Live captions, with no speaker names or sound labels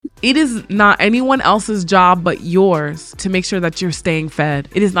It is not anyone else's job but yours to make sure that you're staying fed.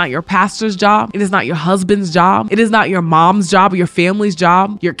 It is not your pastor's job. It is not your husband's job. It is not your mom's job or your family's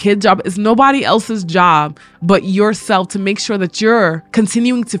job, your kid's job. It's nobody else's job but yourself to make sure that you're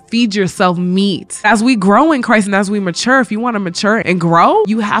continuing to feed yourself meat. As we grow in Christ and as we mature, if you want to mature and grow,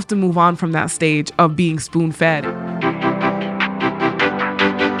 you have to move on from that stage of being spoon-fed.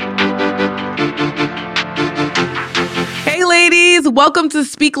 Ladies, welcome to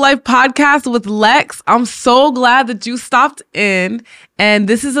Speak Life Podcast with Lex. I'm so glad that you stopped in, and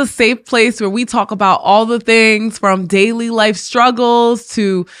this is a safe place where we talk about all the things from daily life struggles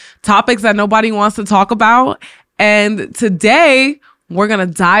to topics that nobody wants to talk about. And today we're going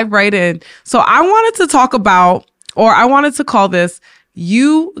to dive right in. So I wanted to talk about, or I wanted to call this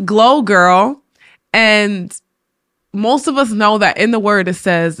You Glow Girl. And most of us know that in the word it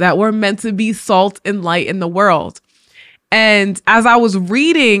says that we're meant to be salt and light in the world. And as I was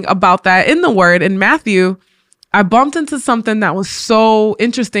reading about that in the word in Matthew, I bumped into something that was so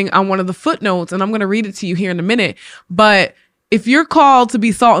interesting on one of the footnotes, and I'm going to read it to you here in a minute. But if you're called to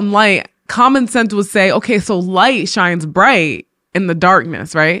be salt and light, common sense would say, okay, so light shines bright in the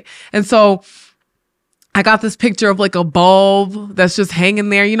darkness, right? And so I got this picture of like a bulb that's just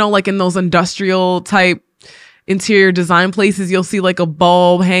hanging there, you know, like in those industrial type interior design places, you'll see like a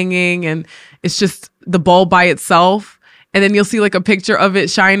bulb hanging and it's just the bulb by itself. And then you'll see like a picture of it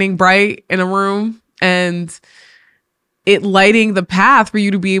shining bright in a room and it lighting the path for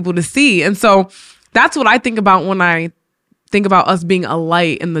you to be able to see. And so that's what I think about when I think about us being a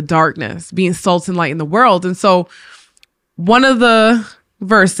light in the darkness, being salt and light in the world. And so one of the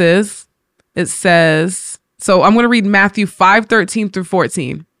verses, it says, so I'm going to read Matthew 5:13 through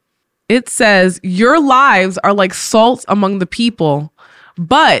 14. It says, "Your lives are like salt among the people.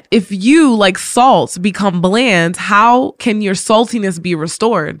 But if you, like salt, become bland, how can your saltiness be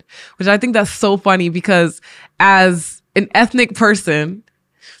restored?" Which I think that's so funny because as an ethnic person,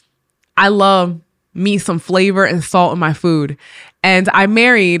 I love me some flavor and salt in my food. And I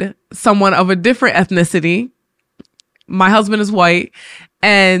married someone of a different ethnicity. My husband is white.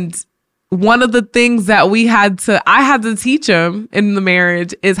 And one of the things that I had to teach him in the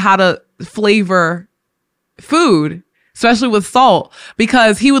marriage is how to flavor food, especially with salt,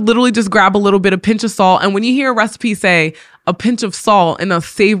 because he would literally just grab a little bit of pinch of salt. And when you hear a recipe say a pinch of salt in a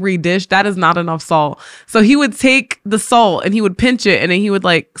savory dish, that is not enough salt. So he would take the salt and he would pinch it and then he would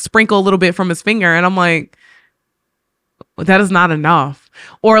like sprinkle a little bit from his finger. And I'm like, that is not enough.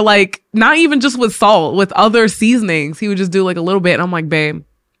 Or like, not even just with salt, with other seasonings, he would just do like a little bit. And I'm like, babe,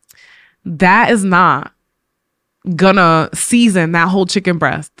 that is not gonna season that whole chicken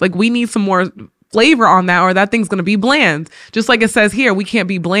breast. Like we need some more flavor on that or that thing's going to be bland. Just like it says here, we can't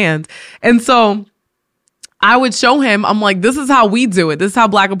be bland. And so I would show him, I'm like, this is how we do it. This is how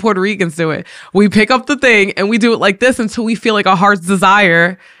Black and Puerto Ricans do it. We pick up the thing and we do it like this until we feel like our heart's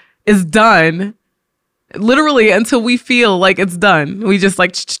desire is done. Literally until we feel like it's done. We just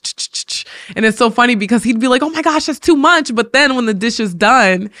like, and it's so funny because he'd be like, oh my gosh, that's too much. But then when the dish is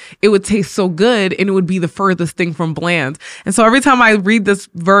done, it would taste so good and it would be the furthest thing from bland. And so every time I read this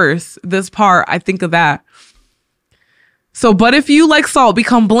verse, this part, I think of that. So, but if you like salt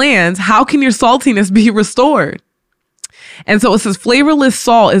become bland, how can your saltiness be restored? And so it says flavorless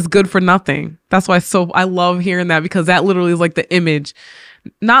salt is good for nothing. That's why I love hearing that because that literally is like the image.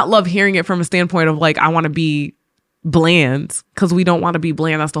 Not love hearing it from a standpoint of like, I want to be bland because we don't want to be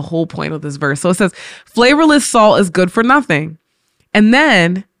bland. That's the whole point of this verse. So it says flavorless salt is good for nothing. And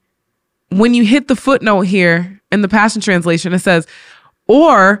then when you hit the footnote here in the Passion Translation, it says,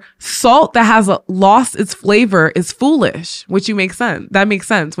 or salt that has lost its flavor is foolish, which makes sense. That makes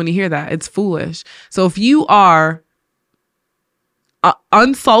sense when you hear that. It's foolish. So if you are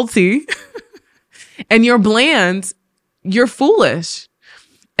unsalty and you're bland, you're foolish.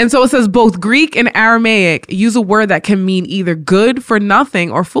 And so it says both Greek and Aramaic use a word that can mean either good for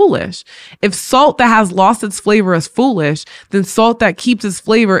nothing or foolish. If salt that has lost its flavor is foolish, then salt that keeps its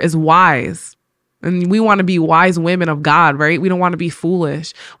flavor is wise. And we want to be wise women of God, right? We don't want to be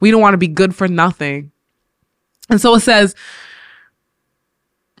foolish. We don't want to be good for nothing. And so it says,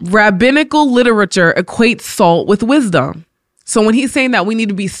 rabbinical literature equates salt with wisdom. So when he's saying that we need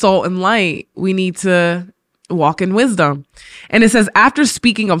to be salt and light, we need to walk in wisdom. And it says, after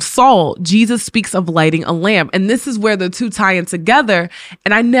speaking of salt, Jesus speaks of lighting a lamp. And this is where the two tie in together.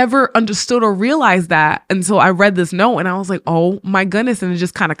 And I never understood or realized that until I read this note. And I was like, oh my goodness. And it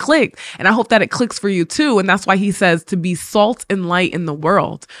just kind of clicked. And I hope that it clicks for you too. And that's why he says to be salt and light in the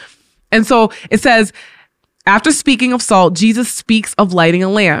world. And so it says, after speaking of salt, Jesus speaks of lighting a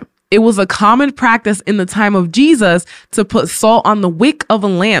lamp. it was a common practice in the time of Jesus to put salt on the wick of a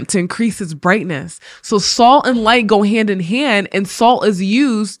lamp to increase its brightness. So salt and light go hand in hand, and salt is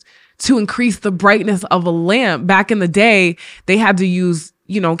used to increase the brightness of a lamp. Back in the day, they had to use,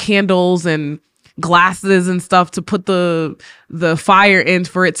 candles and glasses and stuff to put the fire in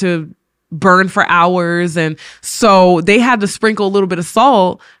for it to burn for hours. And so they had to sprinkle a little bit of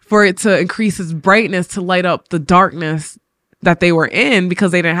salt for it to increase its brightness to light up the darkness that they were in,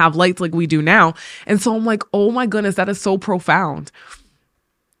 because they didn't have lights like we do now. And so I'm like, oh my goodness, that is so profound.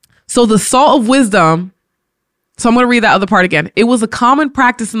 So the salt of wisdom. So I'm going to read that other part again. It was a common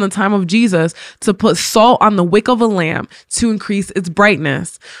practice in the time of Jesus to put salt on the wick of a lamp to increase its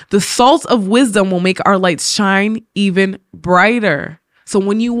brightness. The salt of wisdom will make our lights shine even brighter. So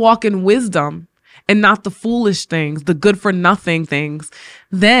when you walk in wisdom and not the foolish things, the good for nothing things,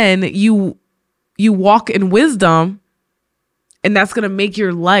 then you walk in wisdom. And that's going to make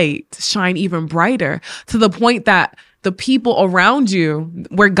your light shine even brighter, to the point that the people around you,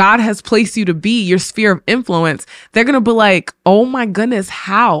 where God has placed you to be, your sphere of influence, they're going to be like, oh my goodness,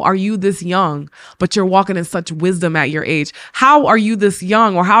 how are you this young, but you're walking in such wisdom at your age? How are you this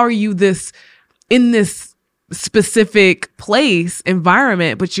young, or how are you this in this specific place,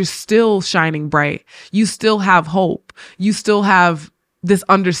 environment, but you're still shining bright? You still have hope. You still have this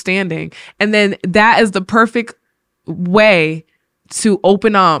understanding. And then that is the perfect way to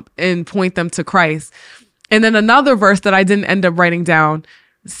open up and point them to Christ. And then another verse that I didn't end up writing down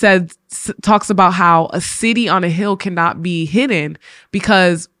talks about how a city on a hill cannot be hidden,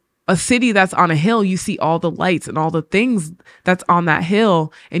 because a city that's on a hill, you see all the lights and all the things that's on that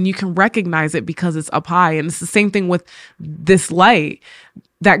hill, and you can recognize it because it's up high. And it's the same thing with this light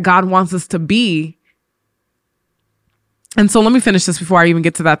that God wants us to be. And so let me finish this before I even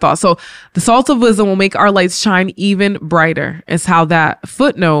get to that thought. So the salt of wisdom will make our lights shine even brighter, is how that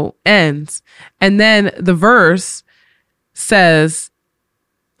footnote ends. And then the verse says,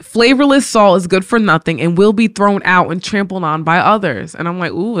 flavorless salt is good for nothing and will be thrown out and trampled on by others. And I'm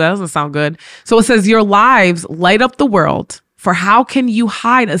like, ooh, that doesn't sound good. So it says, your lives light up the world. For how can you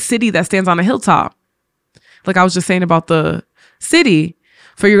hide a city that stands on a hilltop? Like I was just saying about the city.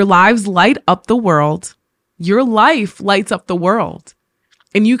 For your lives light up the world. Your life lights up the world,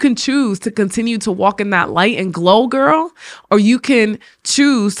 and you can choose to continue to walk in that light and glow, girl, or you can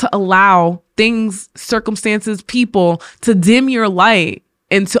choose to allow things, circumstances, people to dim your light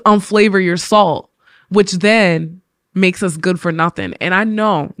and to unflavor your salt, which then makes us good for nothing. And I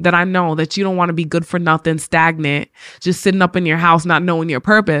know that you don't want to be good for nothing, stagnant, just sitting up in your house, not knowing your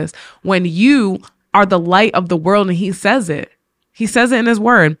purpose, when you are the light of the world. And he says it in his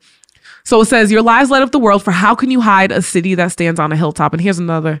word. So it says, your lives light up the world, for how can you hide a city that stands on a hilltop? And here's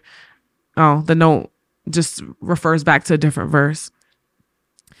another, the note just refers back to a different verse.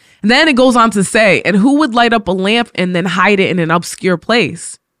 And then it goes on to say, and who would light up a lamp and then hide it in an obscure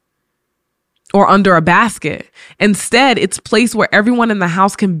place or under a basket? Instead, it's a place where everyone in the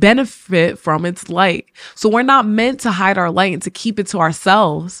house can benefit from its light. So we're not meant to hide our light and to keep it to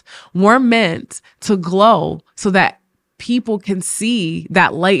ourselves. We're meant to glow so that people can see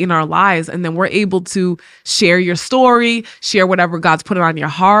that light in our lives, and then we're able to share your story, share whatever God's put on your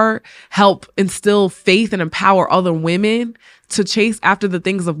heart, help instill faith and empower other women to chase after the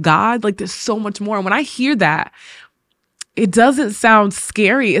things of God. Like there's so much more. And when I hear that, it doesn't sound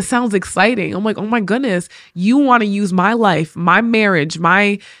scary. It sounds exciting. I'm like, oh my goodness, you want to use my life, my marriage,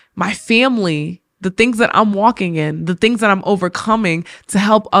 my family, the things that I'm walking in, the things that I'm overcoming, to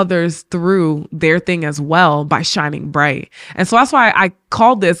help others through their thing as well by shining bright. And so that's why I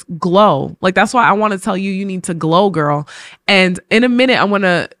call this glow. Like, that's why I want to tell you, you need to glow, girl. And in a minute, I want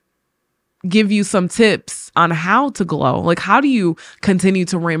to give you some tips on how to glow. Like, how do you continue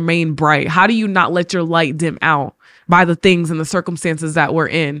to remain bright? How do you not let your light dim out by the things and the circumstances that we're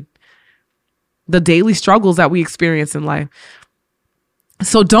in, the daily struggles that we experience in life?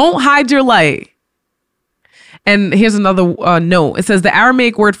 So don't hide your light. And here's another note. It says the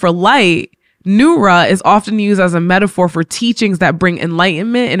Aramaic word for light, Nura, is often used as a metaphor for teachings that bring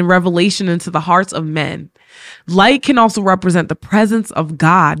enlightenment and revelation into the hearts of men. Light can also represent the presence of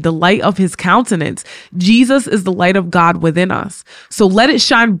God, the light of his countenance. Jesus is the light of God within us. So let it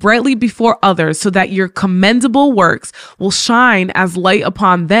shine brightly before others so that your commendable works will shine as light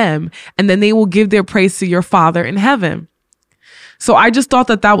upon them, and then they will give their praise to your Father in heaven. So I just thought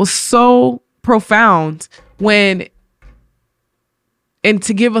that was so profound, and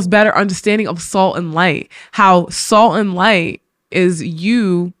to give us better understanding of salt and light, how salt and light is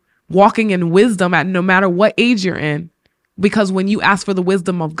you walking in wisdom at no matter what age you're in. Because when you ask for the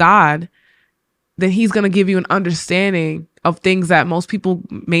wisdom of God, then he's going to give you an understanding of things that most people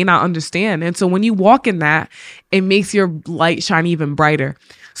may not understand. And so when you walk in that, it makes your light shine even brighter.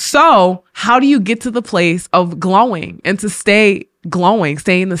 So how do you get to the place of glowing and to stay glowing,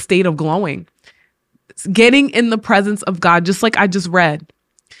 stay in the state of glowing? It's getting in the presence of God, just like I just read.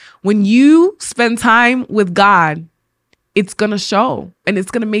 When you spend time with God, it's going to show, and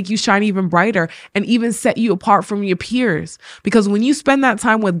it's going to make you shine even brighter and even set you apart from your peers. Because when you spend that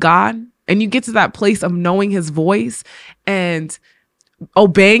time with God and you get to that place of knowing his voice and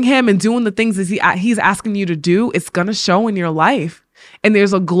obeying him and doing the things that he's asking you to do, it's going to show in your life. And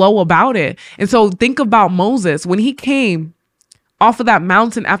there's a glow about it. And so think about Moses. When he came off of that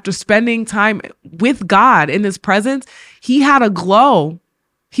mountain after spending time with God in his presence, he had a glow.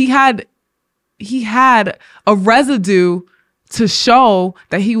 He had a residue to show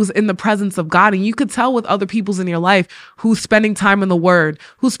that he was in the presence of God. And you could tell with other people's in your life who's spending time in the word,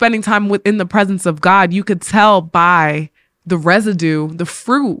 who's spending time within the presence of God. You could tell by the residue, the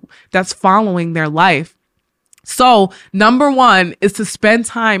fruit that's following their life. So number one is to spend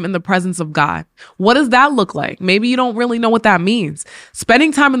time in the presence of God. What does that look like? Maybe you don't really know what that means.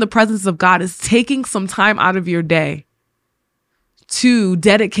 Spending time in the presence of God is taking some time out of your day to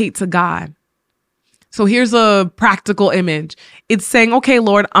dedicate to God. So here's a practical image. It's saying, okay,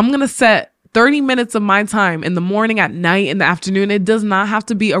 Lord, I'm going to set 30 minutes of my time in the morning, at night, in the afternoon. It does not have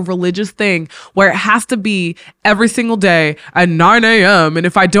to be a religious thing where it has to be every single day at 9 a.m. And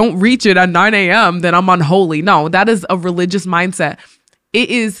if I don't reach it at 9 a.m., then I'm unholy. No, that is a religious mindset. It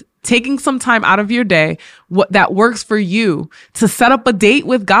is taking some time out of your day, what that works for you, to set up a date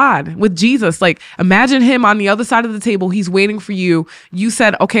with God, with Jesus. Like, imagine him on the other side of the table. He's waiting for you. You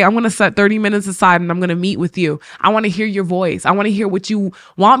said, okay, I'm going to set 30 minutes aside and I'm going to meet with you. I want to hear your voice. I want to hear what you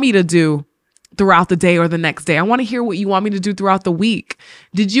want me to do throughout the day or the next day. I want to hear what you want me to do throughout the week.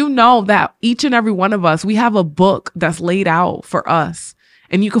 Did you know that each and every one of us, we have a book that's laid out for us?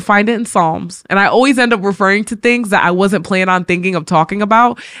 And you can find it in Psalms. And I always end up referring to things that I wasn't planning on thinking of talking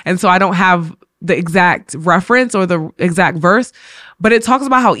about. And so I don't have the exact reference or the exact verse. But it talks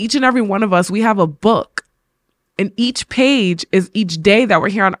about how each and every one of us, we have a book. And each page is each day that we're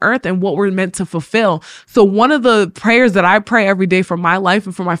here on earth and what we're meant to fulfill. So one of the prayers that I pray every day for my life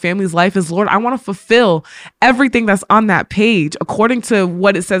and for my family's life is, Lord, I want to fulfill everything that's on that page according to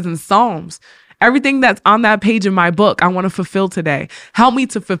what it says in Psalms. Everything that's on that page in my book, I want to fulfill today. Help me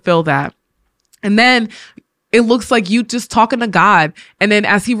to fulfill that. And then it looks like you just talking to God. And then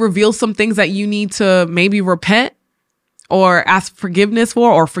as he reveals some things that you need to maybe repent or ask forgiveness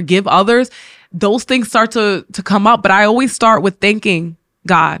for or forgive others, those things start to come up. But I always start with thanking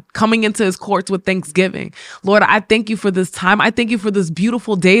God, coming into his courts with thanksgiving. Lord, I thank you for this time. I thank you for this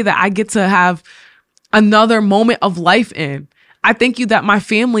beautiful day that I get to have another moment of life in. I thank you that my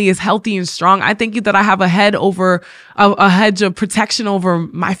family is healthy and strong. I thank you that I have a hedge of protection over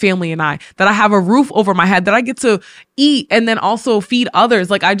my family and I, that I have a roof over my head, that I get to eat and then also feed others.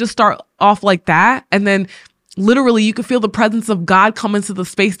 Like, I just start off like that. And then literally you can feel the presence of God come into the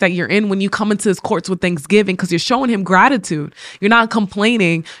space that you're in when you come into his courts with thanksgiving, because you're showing him gratitude. You're not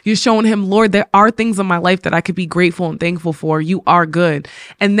complaining. You're showing him, Lord, there are things in my life that I could be grateful and thankful for. You are good.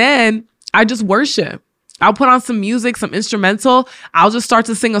 And then I just worship. I'll put on some music, some instrumental. I'll just start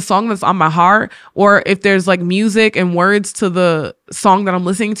to sing a song that's on my heart. Or if there's like music and words to the song that I'm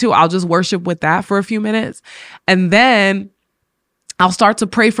listening to, I'll just worship with that for a few minutes. And then I'll start to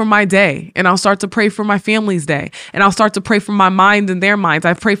pray for my day, and I'll start to pray for my family's day, and I'll start to pray for my mind and their minds.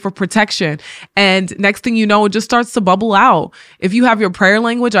 I pray for protection. And next thing you know, it just starts to bubble out. If you have your prayer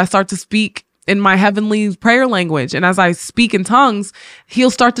language, I start to speak in my heavenly prayer language. And as I speak in tongues, he'll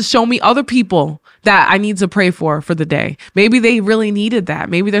start to show me other people that I need to pray for the day. Maybe they really needed that.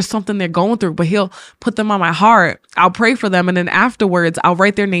 Maybe there's something they're going through, but he'll put them on my heart. I'll pray for them. And then afterwards, I'll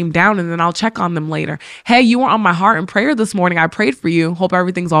write their name down and then I'll check on them later. Hey, you were on my heart in prayer this morning. I prayed for you. Hope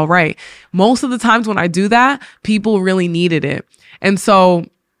everything's all right. Most of the times when I do that, people really needed it. And so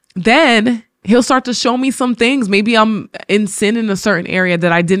then he'll start to show me some things. Maybe I'm in sin in a certain area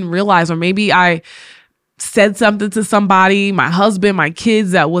that I didn't realize, or maybe I said something to somebody, my husband, my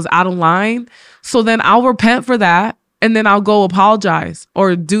kids, that was out of line. So then I'll repent for that. And then I'll go apologize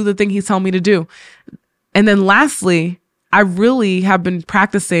or do the thing he's telling me to do. And then lastly, I really have been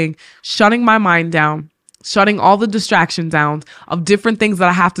practicing shutting my mind down, shutting all the distractions down of different things that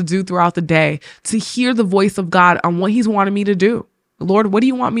I have to do throughout the day to hear the voice of God on what he's wanted me to do. Lord, what do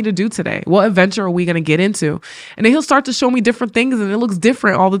you want me to do today? What adventure are we going to get into? And then he'll start to show me different things, and it looks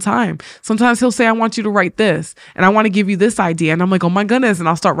different all the time. Sometimes he'll say, I want you to write this, and I want to give you this idea. And I'm like, oh my goodness. And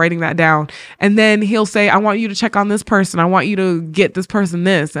I'll start writing that down. And then he'll say, I want you to check on this person. I want you to get this person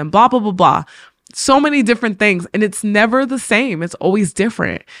this, and blah, blah, blah, blah. so many different things, and it's never the same. It's always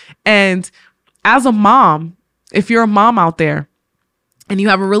different. And as a mom, if you're a mom out there and you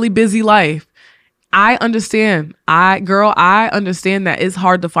have a really busy life, I understand. I understand that it's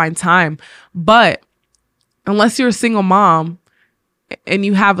hard to find time. But unless you're a single mom and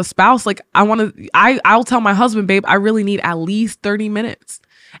you have a spouse, like I'll tell my husband, babe, I really need at least 30 minutes.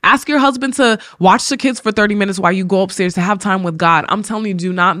 Ask your husband to watch the kids for 30 minutes while you go upstairs to have time with God. I'm telling you,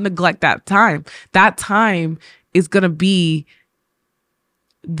 do not neglect that time. That time is going to be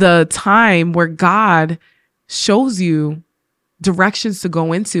the time where God shows you directions to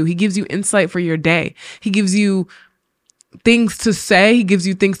go into. He gives you insight for your day. He gives you things to say. He gives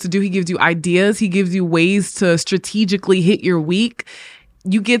you things to do. He gives you ideas. He gives you ways to strategically hit your week.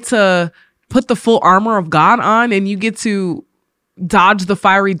 You get to put the full armor of God on, and you get to dodge the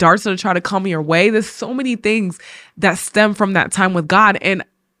fiery darts that try to come your way. There's so many things that stem from that time with God. And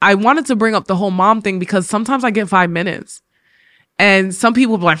I wanted to bring up the whole mom thing because sometimes I get 5 minutes. And some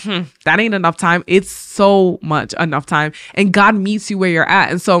people be like, that ain't enough time. It's so much enough time. And God meets you where you're at.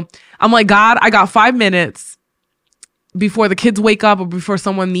 And so I'm like, God, I got 5 minutes before the kids wake up or before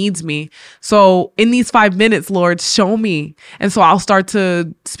someone needs me. So in these 5 minutes, Lord, show me. And so I'll start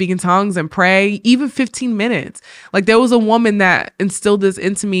to speak in tongues and pray, even 15 minutes. Like there was a woman that instilled this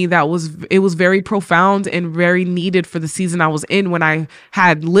into me it was very profound and very needed for the season I was in when I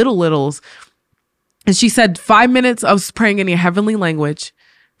had littles. And she said 5 minutes of praying in your heavenly language,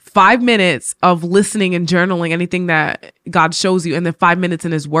 5 minutes of listening and journaling anything that God shows you, and then 5 minutes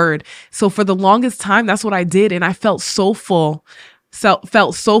in his word. So for the longest time, that's what I did. And I felt so full,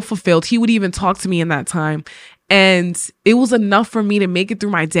 felt so fulfilled. He would even talk to me in that time. And it was enough for me to make it through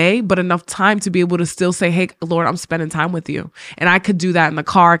my day, but enough time to be able to still say, hey, Lord, I'm spending time with you. And I could do that in the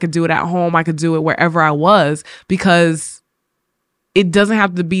car. I could do it at home. I could do it wherever I was, because it doesn't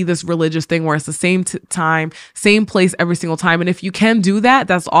have to be this religious thing where it's the same time, same place every single time. And if you can do that,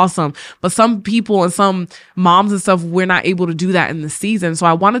 that's awesome. But some people and some moms and stuff, we're not able to do that in the season. So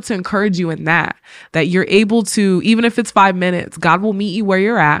I wanted to encourage you in that you're able to, even if it's 5 minutes, God will meet you where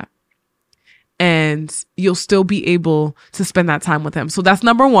you're at and you'll still be able to spend that time with him. So that's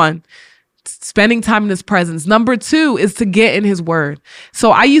number one. Spending time in his presence. Number two is to get in his word.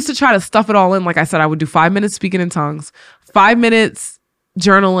 So I used to try to stuff it all in. Like I said, I would do 5 minutes speaking in tongues, 5 minutes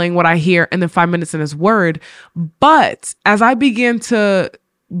journaling what I hear, and then 5 minutes in his word. But as I began to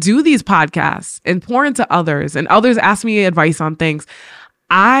do these podcasts and pour into others, and others ask me advice on things,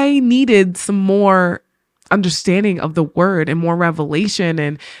 I needed some more understanding of the word and more revelation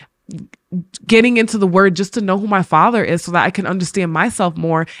and getting into the word just to know who my father is so that I can understand myself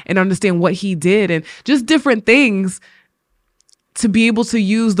more and understand what he did and just different things to be able to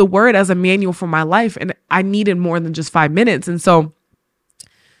use the word as a manual for my life. And I needed more than just 5 minutes. And so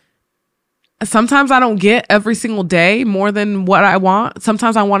sometimes I don't get every single day more than what I want.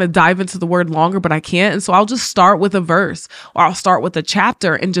 Sometimes I want to dive into the word longer, but I can't. And so I'll just start with a verse or I'll start with a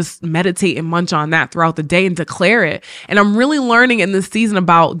chapter and just meditate and munch on that throughout the day and declare it. And I'm really learning in this season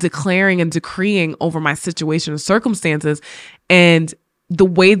about declaring and decreeing over my situation and circumstances. And the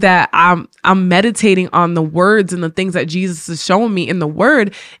way that I'm meditating on the words and the things that Jesus is showing me in the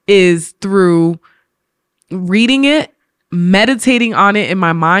word is through reading it, meditating on it in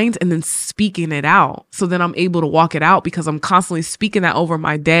my mind, and then speaking it out. So then I'm able to walk it out because I'm constantly speaking that over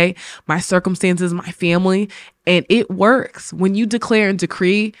my day, my circumstances, my family. And it works. When you declare and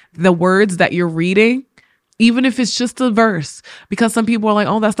decree the words that you're reading, even if it's just a verse, because some people are like,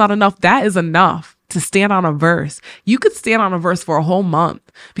 oh, that's not enough. That is enough to stand on a verse. You could stand on a verse for a whole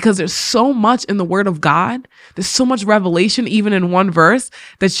month because there's so much in the word of God. There's so much revelation, even in one verse,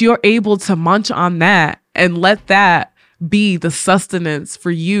 that you're able to munch on that and let that be the sustenance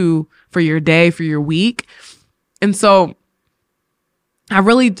for you, for your day, for your week. And so I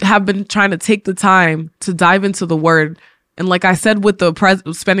really have been trying to take the time to dive into the word. And like I said, with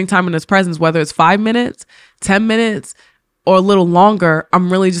the spending time in his presence, whether it's 5 minutes, 10 minutes, or a little longer,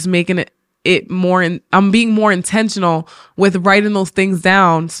 I'm really just making it more, and I'm being more intentional with writing those things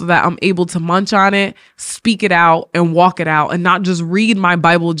down so that I'm able to munch on it, speak it out, and walk it out, and not just read my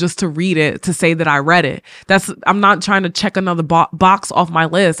Bible just to read it, to say that I read it. I'm not trying to check another box off my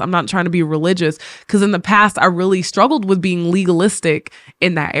list. I'm not trying to be religious, because in the past, I really struggled with being legalistic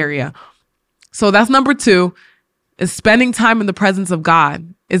in that area. So that's number two, is spending time in the presence of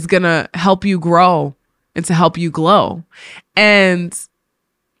God is going to help you grow and to help you glow. And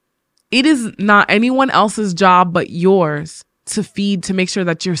it is not anyone else's job but yours to feed, to make sure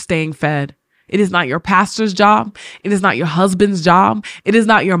that you're staying fed. It is not your pastor's job. It is not your husband's job. It is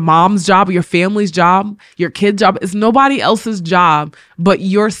not your mom's job or your family's job, your kid's job. It's nobody else's job but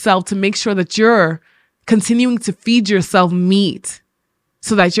yourself to make sure that you're continuing to feed yourself meat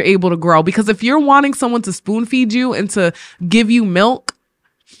so that you're able to grow. Because if you're wanting someone to spoon feed you and to give you milk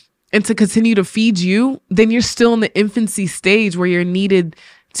and to continue to feed you, then you're still in the infancy stage where you're needed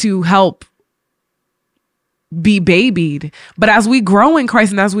to help be babied. But as we grow in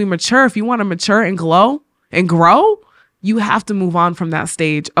Christ and as we mature, if you want to mature and glow and grow, you have to move on from that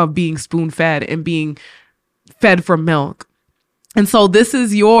stage of being spoon fed and being fed from milk. And so this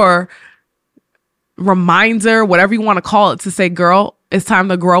is your reminder, whatever you want to call it, to say, girl, it's time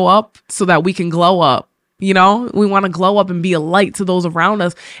to grow up so that we can glow up. You know, we want to glow up and be a light to those around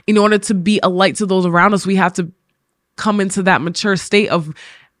us. In order to be a light to those around us, we have to come into that mature state of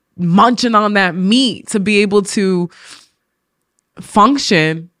munching on that meat to be able to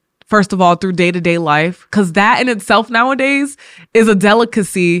function, first of all, through day-to-day life. Because that in itself nowadays is a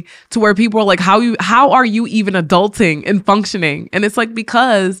delicacy to where people are like, how are you even adulting and functioning? And it's like,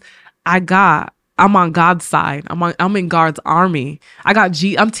 because I'm on God's side. I'm in God's army.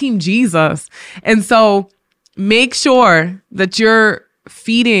 I'm Team Jesus. And so make sure that you're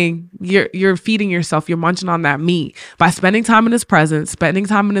feeding yourself. You're munching on that meat by spending time in his presence, spending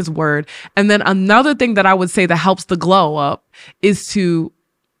time in his word. And then another thing that I would say that helps the glow up is to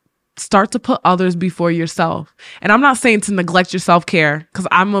start to put others before yourself. And I'm not saying to neglect your self-care, because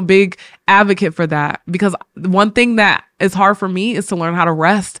I'm a big advocate for that. Because one thing that is hard for me is to learn how to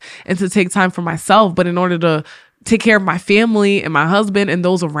rest and to take time for myself. But in order to take care of my family and my husband and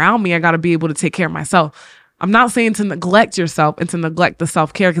those around me, I got to be able to take care of myself. I'm not saying to neglect yourself and to neglect the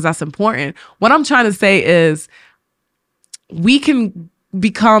self-care, because that's important. What I'm trying to say is we can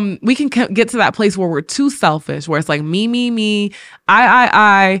get to that place where we're too selfish, where it's like me,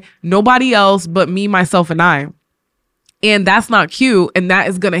 I, nobody else but me, myself, and I. And that's not cute. And that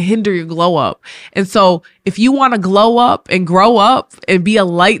is going to hinder your glow up. And so if you want to glow up and grow up and be a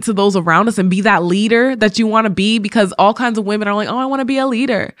light to those around us and be that leader that you want to be, because all kinds of women are like, oh, I want to be a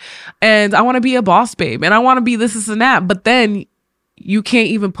leader and I want to be a boss babe and I want to be this and that. But then you can't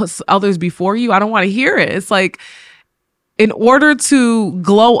even put others before you. I don't want to hear it. It's like, in order to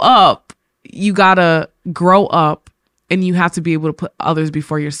glow up, you got to grow up, and you have to be able to put others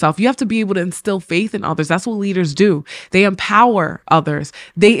before yourself. You have to be able to instill faith in others. That's what leaders do. They empower others.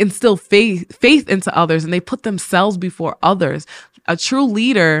 They instill faith into others, and they put themselves before others. A true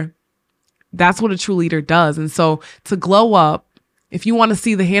leader, that's what a true leader does. And so to glow up, if you want to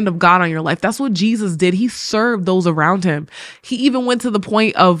see the hand of God on your life, that's what Jesus did. He served those around him. He even went to the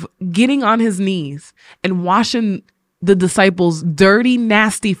point of getting on his knees and washing the disciples' dirty,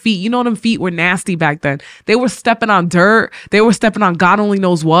 nasty feet. You know, them feet were nasty back then. They were stepping on dirt. They were stepping on God only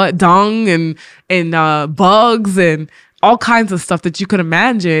knows what, dung and bugs and all kinds of stuff that you could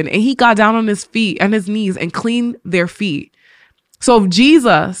imagine. And he got down on his feet and his knees and cleaned their feet. So if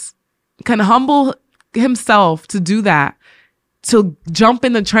Jesus can humble himself to do that, to jump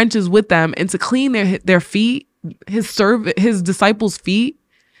in the trenches with them and to clean their feet, his disciples' feet,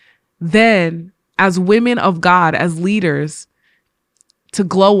 then as women of God, as leaders, to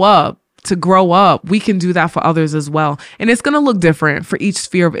glow up, to grow up, we can do that for others as well. And it's going to look different for each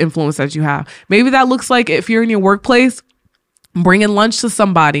sphere of influence that you have. Maybe that looks like, if you're in your workplace, bringing lunch to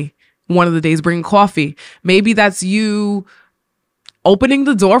somebody one of the days, bringing coffee. Maybe that's you opening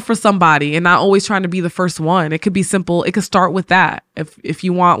the door for somebody and not always trying to be the first one. It could be simple. It could start with that if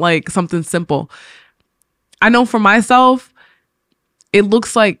you want like something simple. I know for myself, it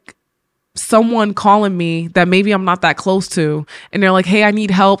looks like someone calling me that maybe I'm not that close to, and they're like, hey, I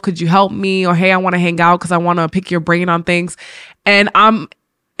need help. Could you help me? Or, hey, I want to hang out because I want to pick your brain on things. And I'm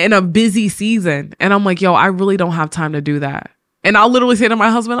in a busy season. And I'm like, yo, I really don't have time to do that. And I'll literally say to my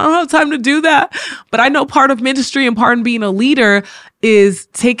husband, I don't have time to do that. But I know part of ministry and part of being a leader is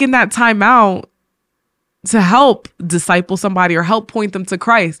taking that time out to help disciple somebody or help point them to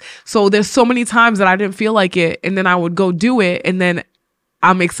Christ. So there's so many times that I didn't feel like it, and then I would go do it, and then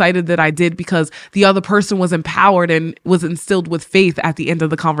I'm excited that I did because the other person was empowered and was instilled with faith at the end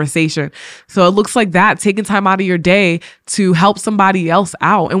of the conversation. So it looks like that, taking time out of your day to help somebody else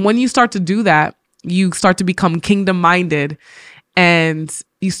out. And when you start to do that, you start to become kingdom minded, and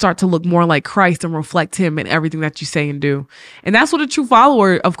you start to look more like Christ and reflect him in everything that you say and do. And that's what a true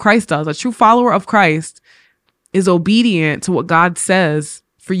follower of Christ does. A true follower of Christ is obedient to what God says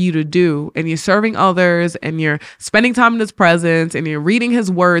for you to do, and you're serving others, and you're spending time in his presence, and you're reading his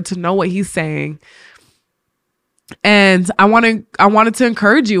word to know what he's saying. And I wanted to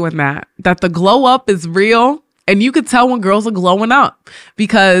encourage you in that the glow up is real, and you could tell when girls are glowing up,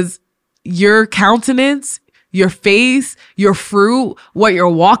 because your countenance, your face, your fruit, what you're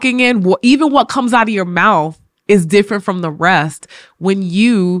walking in, even what comes out of your mouth is different from the rest when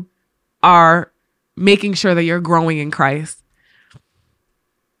you are making sure that you're growing in Christ.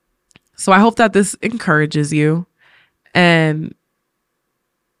 So I hope that this encourages you. And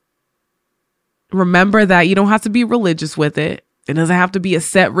remember that you don't have to be religious with it. It doesn't have to be a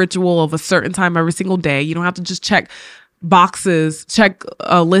set ritual of a certain time every single day. You don't have to just check boxes, check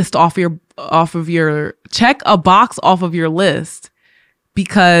a list check a box off of your list,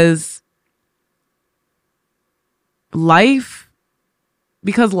 because life,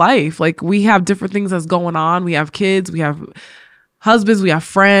 like, we have different things that's going on. We have kids, we have husbands, we have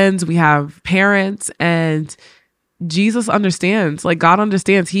friends, we have parents, and Jesus understands, like, God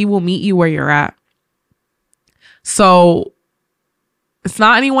understands. He will meet you where you're at. So it's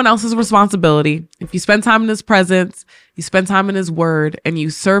not anyone else's responsibility. If you spend time in his presence, you spend time in his word, and you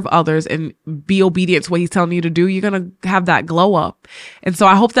serve others and be obedient to what he's telling you to do, you're going to have that glow up. And so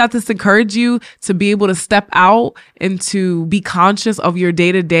I hope that this encouraged you to be able to step out and to be conscious of your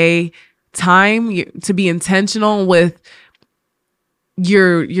day-to-day time, to be intentional with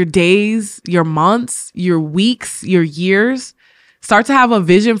your days, your months, your weeks, your years. Start to have a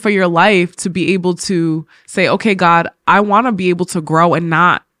vision for your life to be able to say, okay, God, I want to be able to grow and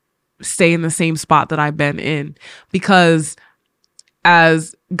not stay in the same spot that I've been in. Because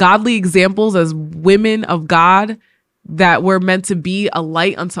as godly examples, as women of God, that we're meant to be a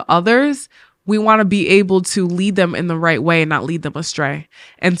light unto others, we want to be able to lead them in the right way and not lead them astray.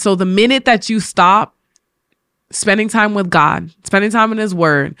 And so the minute that you stop spending time with God, spending time in his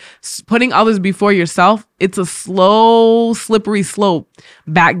word, putting others before yourself, it's a slow, slippery slope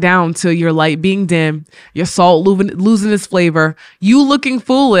back down to your light being dim, your salt losing its flavor, you looking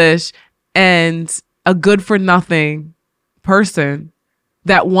foolish, and a good for nothing person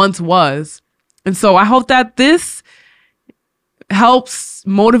that once was. And so I hope that this helps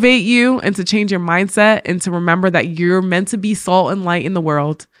motivate you and to change your mindset and to remember that you're meant to be salt and light in the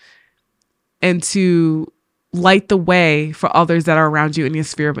world, and to light the way for others that are around you in your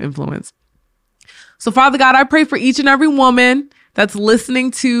sphere of influence. So Father God, I pray for each and every woman that's listening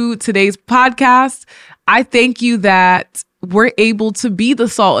to today's podcast. I thank you that we're able to be the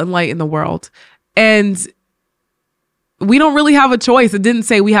salt and light in the world. And we don't really have a choice. It didn't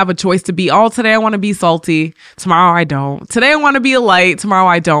say we have a choice to be, today I want to be salty, tomorrow I don't. Today I want to be a light, tomorrow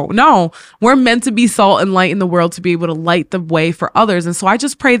I don't. No, we're meant to be salt and light in the world to be able to light the way for others. And so I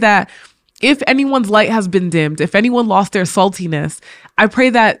just pray that if anyone's light has been dimmed, if anyone lost their saltiness, I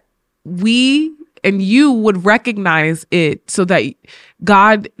pray that we and you would recognize it, so that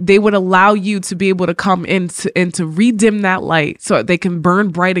God, they would allow you to be able to come in and to redim that light so that they can burn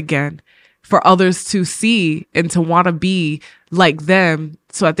bright again for others to see and to want to be like them,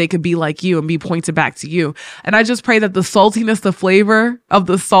 so that they could be like you and be pointed back to you. And I just pray that the saltiness, the flavor of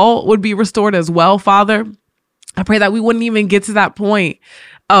the salt would be restored as well, Father. I pray that we wouldn't even get to that point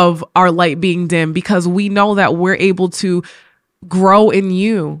of our light being dim, because we know that we're able to grow in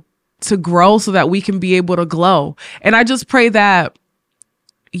you, to grow so that we can be able to glow. And I just pray that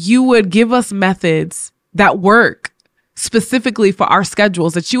you would give us methods that work specifically for our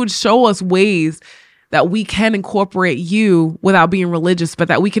schedules, that you would show us ways that we can incorporate you without being religious, but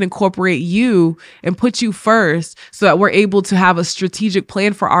that we can incorporate you and put you first, so that we're able to have a strategic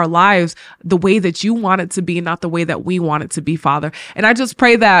plan for our lives the way that you want it to be, not the way that we want it to be, Father. And I just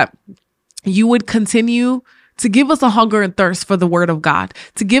pray that you would continue to give us a hunger and thirst for the word of God,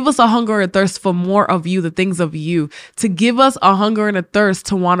 to give us a hunger and thirst for more of you, the things of you, to give us a hunger and a thirst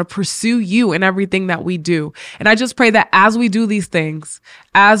to want to pursue you in everything that we do. And I just pray that as we do these things,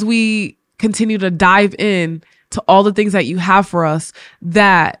 as we continue to dive in to all the things that you have for us,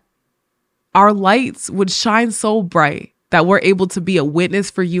 that our lights would shine so bright that we're able to be a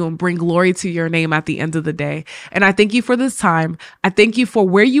witness for you and bring glory to your name at the end of the day. And I thank you for this time. I thank you for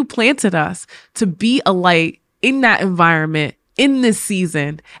where you planted us to be a light in that environment, in this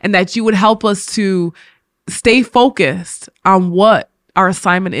season, and that you would help us to stay focused on what our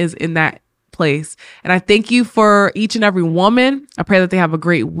assignment is in that place. And I thank you for each and every woman. I pray that they have a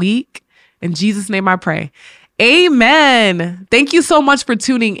great week. In Jesus' name I pray. Amen. Thank you so much for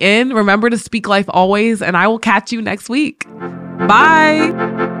tuning in. Remember to speak life always, and I will catch you next week.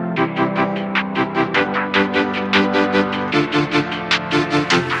 Bye.